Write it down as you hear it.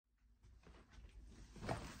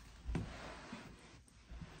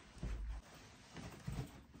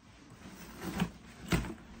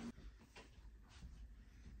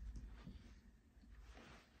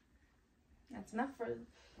That's enough for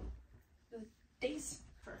the days.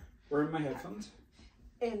 Where are my headphones?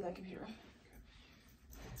 In the computer.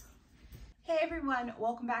 Hey everyone,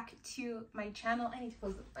 welcome back to my channel. I need to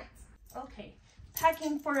close the lights. Okay,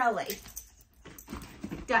 packing for LA.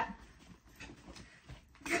 Done.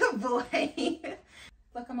 Good boy.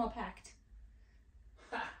 Look, I'm all packed.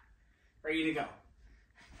 Ready to go.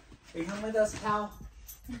 Are you coming with us, pal?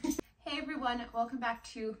 Hey everyone, welcome back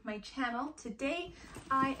to my channel. Today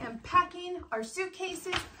I am packing our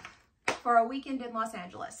suitcases for a weekend in Los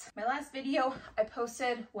Angeles. My last video I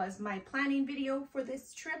posted was my planning video for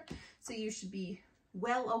this trip, so you should be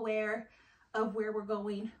well aware of where we're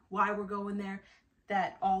going, why we're going there,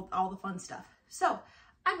 that all the fun stuff. So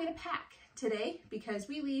I'm gonna pack today because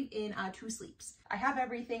we leave in 2 sleeps. I have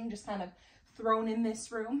everything just kind of thrown in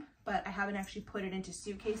this room, but I haven't actually put it into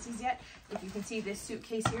suitcases yet. If you can see this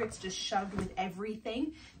suitcase here, it's just shoved with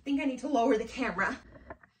everything. I think I need to lower the camera.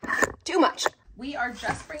 Too much. We are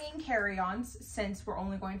just bringing carry-ons since we're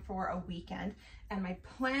only going for a weekend, and my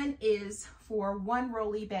plan is for one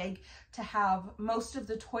rolly bag to have most of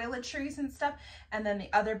the toiletries and stuff, and then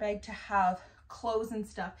the other bag to have clothes and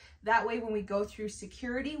stuff. That way when we go through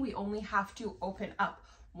security, we only have to open up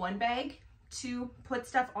one bag to put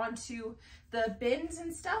stuff onto the bins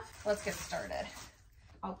and stuff. Let's get started.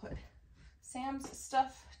 I'll put Sam's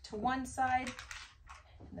stuff to one side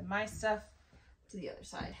and then my stuff to the other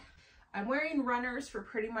side. I'm wearing runners for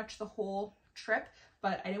pretty much the whole trip,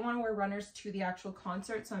 but I didn't want to wear runners to the actual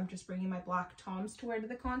concert, so I'm just bringing my black Toms to wear to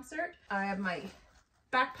the concert. I have my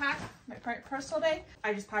backpack, my personal bag.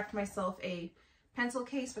 I just packed myself a pencil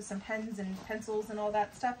case with some pens and pencils and all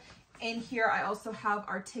that stuff. In here, I also have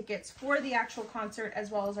our tickets for the actual concert, as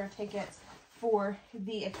well as our tickets for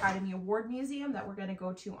the Academy Award Museum that we're going to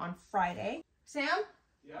go to on Friday. Sam?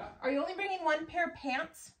 Yeah? Are you only bringing one pair of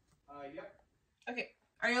pants? Yep. Okay.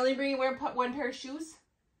 Are you only bringing one pair of shoes?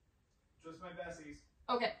 Just my bessies.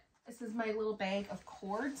 Okay. This is my little bag of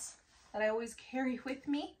cords that I always carry with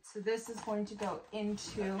me. So this is going to go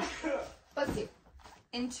into, let's see,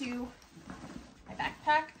 into my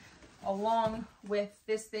backpack, along with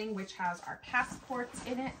this thing which has our passports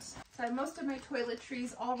in it. So I have most of my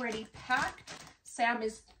toiletries already packed. Sam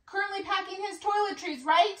is currently packing his toiletries,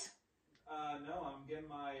 right? No, I'm getting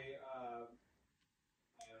my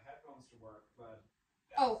headphones to work, but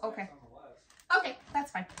oh, okay. Okay,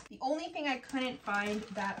 that's fine. The only thing I couldn't find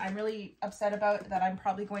that I'm really upset about, that I'm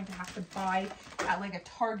probably going to have to buy at like a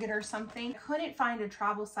Target or something, I couldn't find a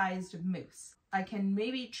travel-sized mousse. I can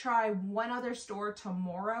maybe try one other store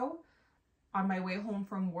tomorrow on my way home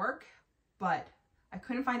from work, but I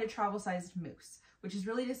couldn't find a travel-sized mousse, which is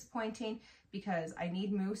really disappointing because I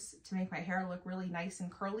need mousse to make my hair look really nice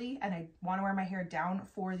and curly, and I want to wear my hair down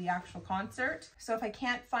for the actual concert. So if I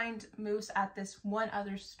can't find mousse at this one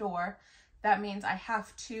other store, that means I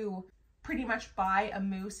have to pretty much buy a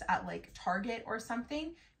mousse at like Target or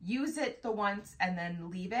something, use it the once and then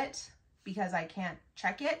leave it because I can't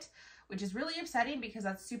check it, which is really upsetting because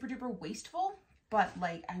that's super duper wasteful. But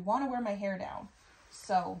like, I want to wear my hair down.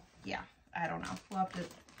 So yeah, I don't know. We'll have to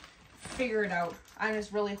figure it out. I'm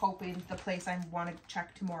just really hoping the place I want to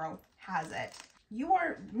check tomorrow has it. You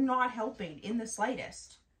are not helping in the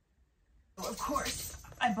slightest. So of course,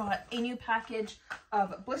 I bought a new package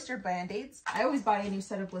of blister band-aids. I always buy a new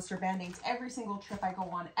set of blister band-aids every single trip I go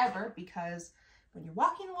on ever, because when you're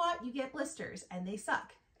walking a lot, you get blisters and they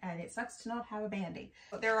suck. And it sucks to not have a band-aid.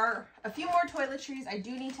 But there are a few more toiletries I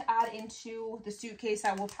do need to add into the suitcase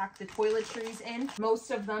I will pack the toiletries in. Most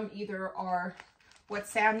of them either are what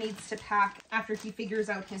Sam needs to pack after he figures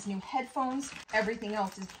out his new headphones. Everything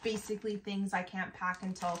else is basically things I can't pack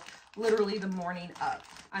until literally the morning of.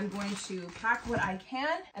 I'm going to pack what I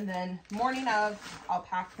can, and then morning of, I'll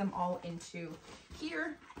pack them all into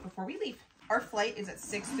here before we leave. Our flight is at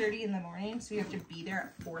 6:30 in the morning, so we have to be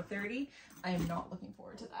there at 4:30. I am not looking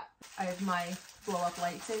forward to that. I have my blow-up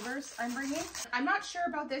lightsabers I'm bringing. I'm not sure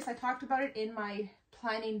about this. I talked about it in my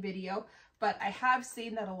planning video, but I have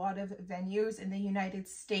seen that a lot of venues in the United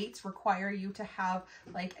States require you to have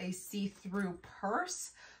like a see-through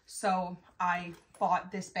purse. So I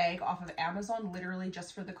bought this bag off of Amazon literally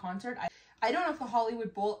just for the concert. I don't know if the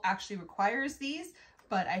Hollywood Bowl actually requires these,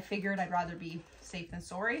 but I figured I'd rather be safe than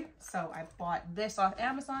sorry. So I bought this off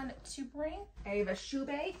Amazon to bring. I have a shoe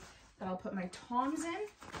bag that I'll put my Toms in,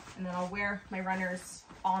 and then I'll wear my runners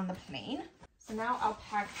on the plane. So now I'll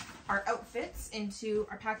pack our outfits into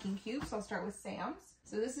our packing cube. So I'll start with Sam's.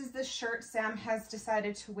 So this is the shirt Sam has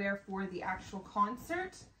decided to wear for the actual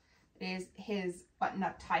concert. It is his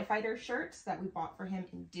button-up TIE Fighter shirt that we bought for him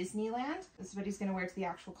in Disneyland. This is what he's gonna wear to the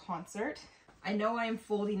actual concert. I know I'm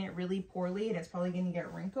folding it really poorly and it's probably going to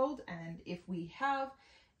get wrinkled. And if we have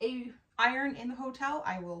a iron in the hotel,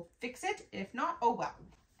 I will fix it. If not, oh well.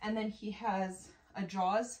 And then he has a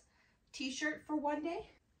JodeyS t-shirt for one day.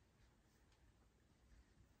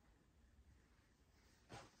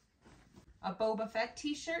 A Boba Fett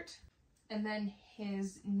t-shirt. And then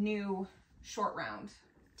his new short round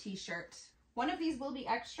t-shirt. One of these will be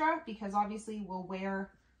extra because obviously we'll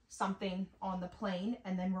wear something on the plane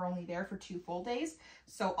and then we're only there for 2 full days.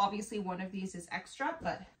 So obviously one of these is extra,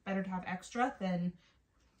 but better to have extra than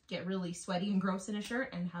get really sweaty and gross in a shirt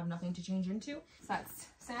and have nothing to change into. So that's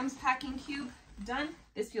Sam's packing cube done.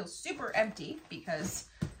 This feels super empty because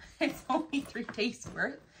it's only 3 days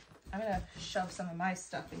worth. I'm gonna shove some of my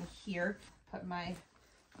stuff in here, put my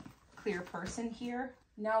clear purse in here.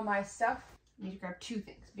 Now my stuff, I need to grab 2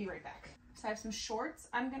 things, be right back. So I have some shorts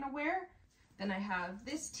I'm gonna wear. Then I have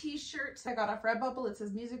this t-shirt I got off RedBubble. It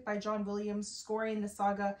says music by John Williams, scoring the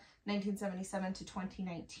saga 1977 to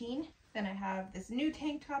 2019. Then I have this new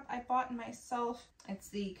tank top I bought myself. It's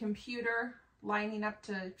the computer lining up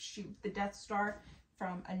to shoot the Death Star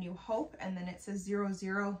from A New Hope. And then it says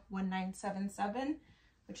 001977,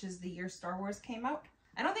 which is the year Star Wars came out.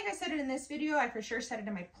 I don't think I said it in this video. I for sure said it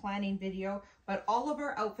in my planning video, but all of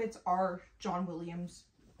our outfits are John Williams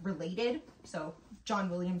related. So John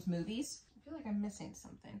Williams movies. I feel like I'm missing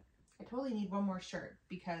something. I totally need one more shirt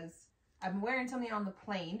because I'm wearing something on the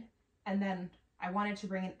plane and then I wanted to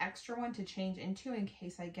bring an extra one to change into in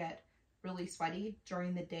case I get really sweaty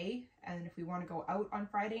during the day. And if we want to go out on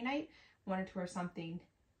Friday night, I wanted to wear something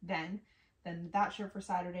then that shirt for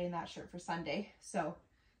Saturday and that shirt for Sunday. So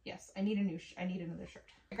yes, I need another shirt.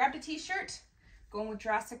 I grabbed a t-shirt, going with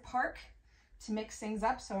Jurassic Park to mix things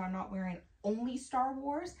up so I'm not wearing only Star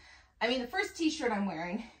Wars. I mean, the first t-shirt I'm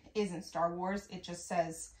wearing isn't Star Wars. It just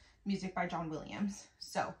says music by John Williams.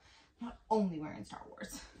 So I'm not only wearing Star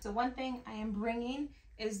Wars. So one thing I am bringing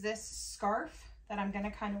is this scarf that I'm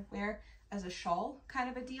gonna kind of wear as a shawl kind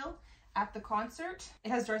of a deal at the concert.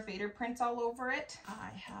 It has Darth Vader prints all over it.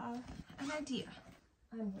 I have an idea.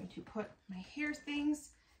 I'm going to put my hair things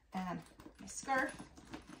and my scarf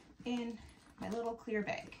in my little clear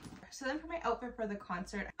bag. So then for my outfit for the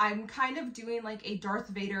concert, I'm kind of doing like a Darth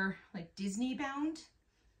Vader, like Disney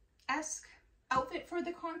bound-esque outfit for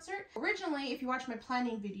the concert. Originally, if you watch my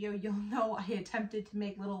planning video, you'll know I attempted to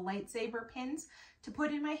make little lightsaber pins to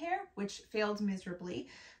put in my hair, which failed miserably.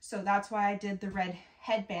 So that's why I did the red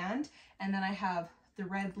headband. And then I have the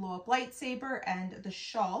red blow-up lightsaber and the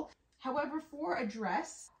shawl. However, for a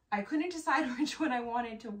dress, I couldn't decide which one I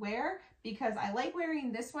wanted to wear because I like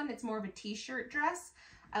wearing this one. It's more of a t-shirt dress.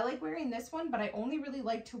 I like wearing this one, but I only really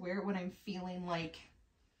like to wear it when I'm feeling like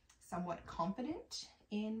somewhat confident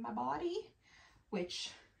in my body,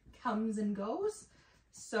 which comes and goes.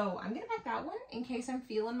 So I'm gonna pack that one in case I'm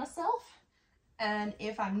feeling myself. And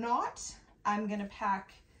if I'm not, I'm gonna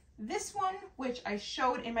pack this one, which I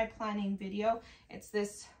showed in my planning video. It's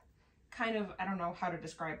this kind of, I don't know how to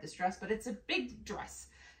describe this dress, but it's a big dress.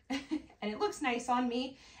 And it looks nice on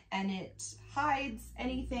me and it hides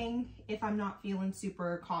anything if I'm not feeling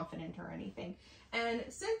super confident or anything. And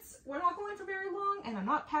since we're not going for very long and I'm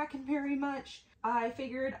not packing very much, I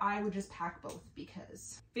figured I would just pack both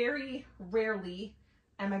because very rarely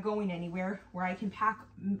am I going anywhere where I can pack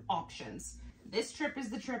options. This trip is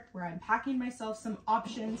the trip where I'm packing myself some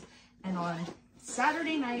options, and on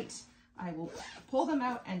Saturday night, I will pull them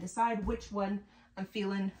out and decide which one I'm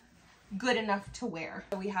feeling good enough to wear.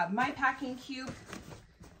 So we have my packing cube.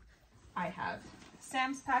 I have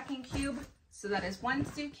Sam's packing cube. So that is one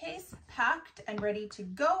suitcase packed and ready to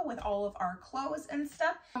go with all of our clothes and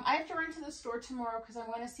stuff. I have to run to the store tomorrow because I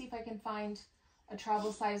want to see if I can find a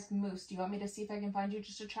travel-sized mousse. Do you want me to see if I can find you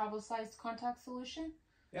just a travel-sized contact solution?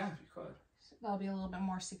 Yeah, if you could. So that'll be a little bit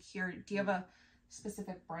more secure. Do you have a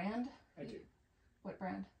specific brand? I do. What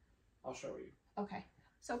brand? I'll show you. Okay,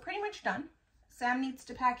 so pretty much done. Sam needs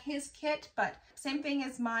to pack his kit, but same thing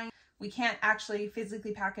as mine. We can't actually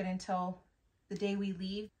physically pack it until the day we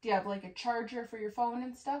leave. Do you have like a charger for your phone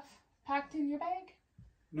and stuff packed in your bag?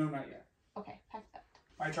 No, not yet. Okay, pack that.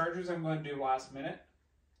 My chargers I'm going to do last minute.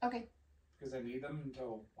 Okay. Because I need them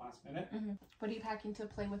until last minute. What are you packing to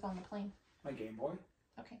play with on the plane? My Game Boy.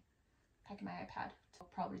 Okay. Packing my iPad. I'll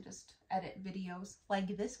probably just edit videos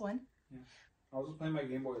like this one. Yeah. I'll just play my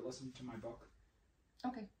Game Boy, listen to my book.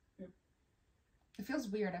 Okay. Yep. It feels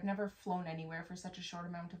weird. I've never flown anywhere for such a short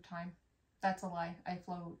amount of time. That's a lie. I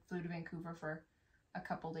flew to Vancouver for a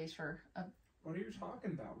couple days for What are you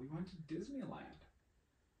talking about? We went to Disneyland.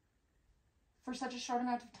 For such a short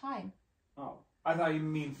amount of time. Oh. I thought you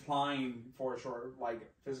mean flying for a short,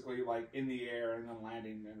 like physically, like in the air and then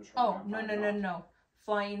landing in a short. Oh, no.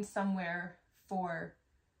 Flying somewhere for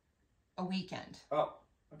a weekend. Oh,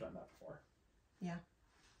 I've done that before. Yeah.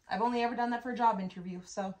 I've only ever done that for a job interview,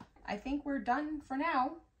 so I think we're done for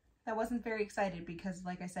now. I wasn't very excited because,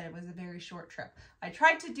 like I said, it was a very short trip. I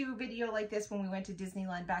tried to do a video like this when we went to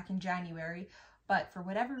Disneyland back in January, but for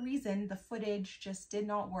whatever reason, the footage just did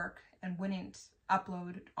not work and wouldn't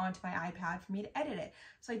upload onto my iPad for me to edit it.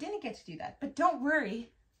 So I didn't get to do that. But don't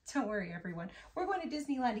worry everyone. We're going to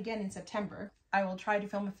Disneyland again in September. I will try to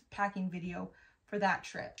film a packing video for that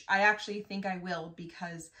trip. I actually think I will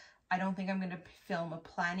because I don't think I'm going to film a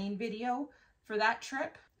planning video for that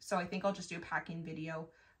trip. So I think I'll just do a packing video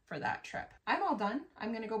for that trip. I'm all done. I'm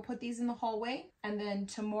going to go put these in the hallway, and then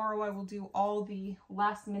tomorrow I will do all the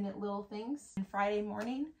last minute little things. And Friday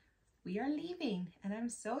morning, we are leaving and I'm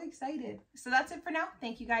so excited. So that's it for now.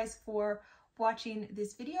 Thank you guys for watching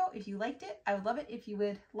this video. If you liked it, I would love it if you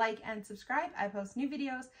would like and subscribe. I post new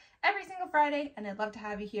videos every single Friday and I'd love to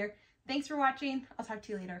have you here. Thanks for watching. I'll talk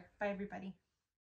to you later. Bye everybody.